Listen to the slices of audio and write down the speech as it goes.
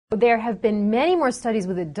There have been many more studies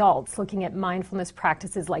with adults looking at mindfulness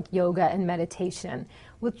practices like yoga and meditation.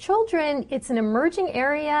 With children, it's an emerging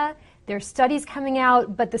area. There are studies coming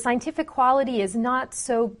out, but the scientific quality is not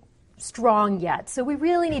so strong yet. So we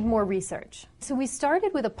really need more research. So we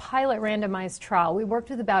started with a pilot randomized trial. We worked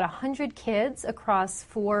with about 100 kids across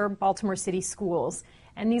 4 Baltimore City schools,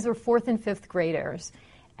 and these were 4th and 5th graders.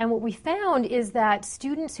 And what we found is that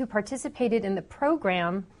students who participated in the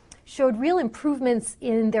program showed real improvements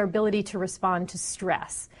in their ability to respond to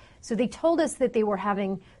stress. So they told us that they were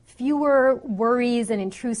having fewer worries and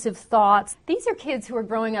intrusive thoughts. These are kids who are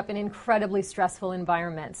growing up in incredibly stressful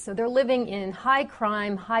environments. So they're living in high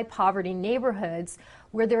crime, high poverty neighborhoods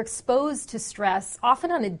where they're exposed to stress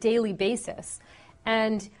often on a daily basis.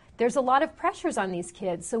 And there's a lot of pressures on these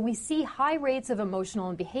kids. So we see high rates of emotional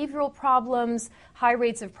and behavioral problems, high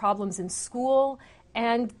rates of problems in school,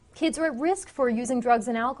 and kids are at risk for using drugs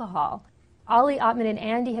and alcohol. Ali, Ottman, and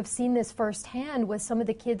Andy have seen this firsthand with some of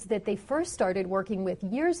the kids that they first started working with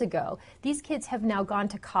years ago. These kids have now gone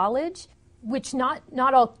to college, which not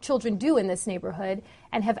all children do in this neighborhood,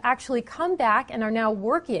 and have actually come back and are now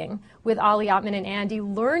working with Ali, Ottman, and Andy,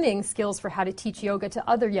 learning skills for how to teach yoga to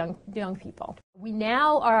other young people. We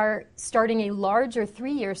now are starting a larger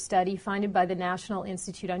 3-year study funded by the National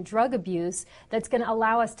Institute on Drug Abuse that's going to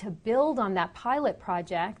allow us to build on that pilot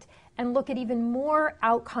project and look at even more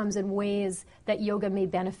outcomes and ways that yoga may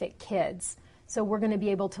benefit kids. So we're going to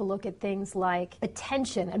be able to look at things like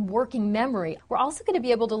attention and working memory. We're also going to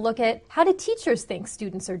be able to look at how do teachers think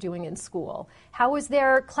students are doing in school? How is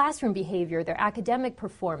their classroom behavior, their academic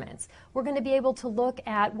performance? We're going to be able to look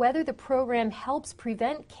at whether the program helps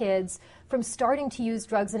prevent kids from starting to use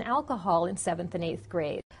drugs and alcohol in 7th and 8th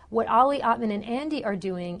grade. What Ali, Ottman, and Andy are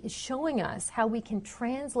doing is showing us how we can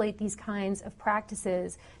translate these kinds of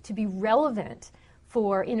practices to be relevant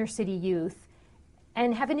for inner city youth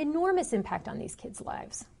and have an enormous impact on these kids'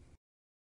 lives.